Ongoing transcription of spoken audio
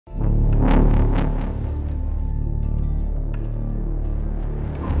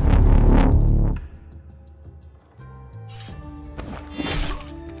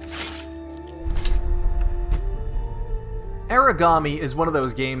Aragami is one of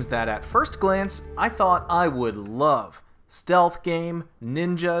those games that at first glance I thought I would love. Stealth game,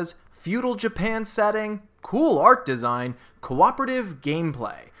 ninjas, feudal Japan setting, cool art design, cooperative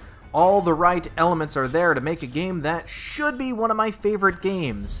gameplay. All the right elements are there to make a game that should be one of my favorite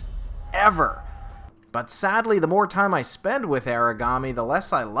games ever. But sadly, the more time I spend with Aragami, the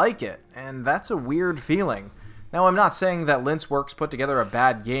less I like it, and that's a weird feeling. Now, I'm not saying that Linceworks put together a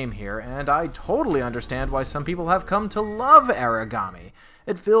bad game here, and I totally understand why some people have come to love Aragami.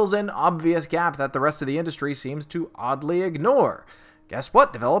 It fills an obvious gap that the rest of the industry seems to oddly ignore. Guess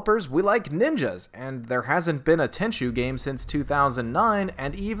what, developers? We like ninjas, and there hasn't been a Tenchu game since 2009,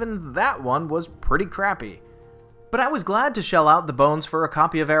 and even that one was pretty crappy. But I was glad to shell out the bones for a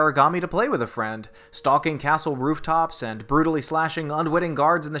copy of Aragami to play with a friend. Stalking castle rooftops and brutally slashing unwitting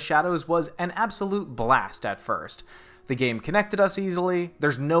guards in the shadows was an absolute blast at first. The game connected us easily,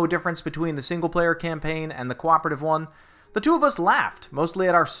 there's no difference between the single-player campaign and the cooperative one. The two of us laughed, mostly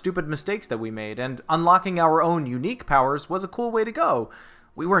at our stupid mistakes that we made, and unlocking our own unique powers was a cool way to go.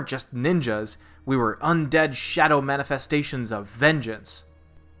 We weren't just ninjas, we were undead shadow manifestations of vengeance.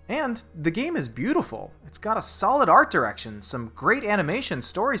 And the game is beautiful. It's got a solid art direction, some great animation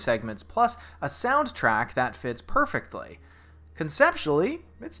story segments, plus a soundtrack that fits perfectly. Conceptually,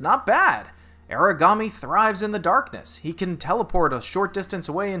 it's not bad. Aragami thrives in the darkness. He can teleport a short distance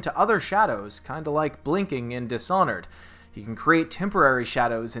away into other shadows, kinda like blinking in Dishonored. He can create temporary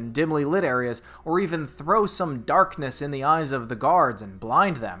shadows in dimly lit areas, or even throw some darkness in the eyes of the guards and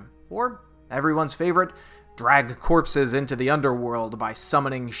blind them. Or, everyone's favorite, drag corpses into the underworld by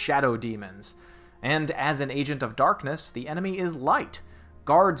summoning shadow demons. And as an agent of darkness, the enemy is light.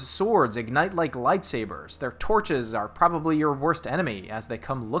 Guards' swords ignite like lightsabers. Their torches are probably your worst enemy as they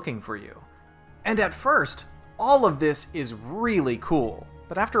come looking for you. And at first, all of this is really cool.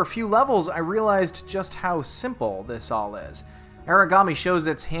 But after a few levels, I realized just how simple this all is. Aragami shows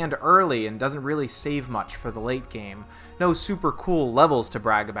its hand early and doesn't really save much for the late game. No super cool levels to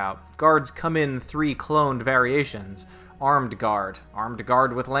brag about. Guards come in 3 cloned variations. Armed guard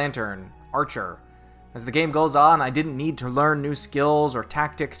with lantern, archer. As the game goes on, I didn't need to learn new skills or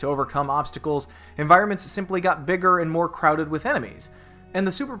tactics to overcome obstacles. Environments simply got bigger and more crowded with enemies. And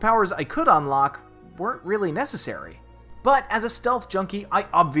the superpowers I could unlock weren't really necessary. But as a stealth junkie, I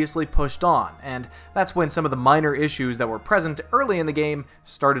obviously pushed on, and that's when some of the minor issues that were present early in the game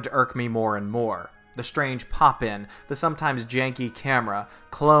started to irk me more and more. The strange pop-in, the sometimes janky camera,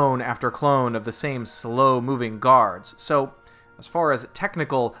 clone after clone of the same slow-moving guards. So, as far as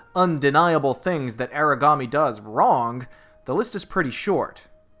technical, undeniable things that Aragami does wrong, the list is pretty short.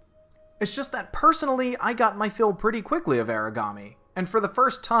 It's just that personally, I got my fill pretty quickly of Aragami. And for the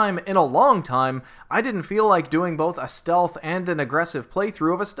first time in a long time, I didn't feel like doing both a stealth and an aggressive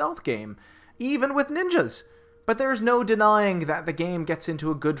playthrough of a stealth game, even with ninjas. But there's no denying that the game gets into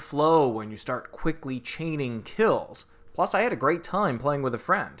a good flow when you start quickly chaining kills. Plus, I had a great time playing with a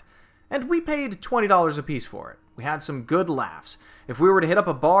friend. And we paid $20 a piece for it. We had some good laughs. If we were to hit up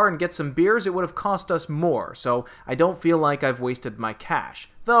a bar and get some beers, it would have cost us more, so I don't feel like I've wasted my cash.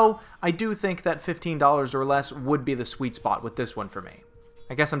 Though, I do think that $15 or less would be the sweet spot with this one for me.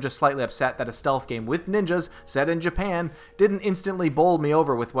 I guess I'm just slightly upset that a stealth game with ninjas, set in Japan, didn't instantly bowl me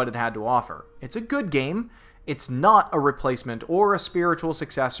over with what it had to offer. It's a good game. It's not a replacement or a spiritual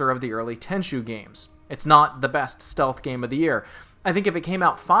successor of the early Tenchu games. It's not the best stealth game of the year. I think if it came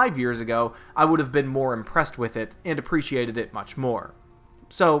out 5 years ago, I would have been more impressed with it and appreciated it much more.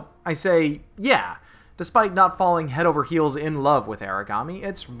 So, I say, yeah, despite not falling head over heels in love with Aragami,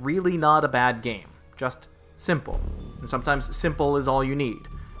 it's really not a bad game. Just simple. And sometimes simple is all you need.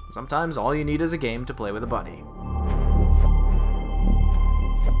 Sometimes all you need is a game to play with a buddy.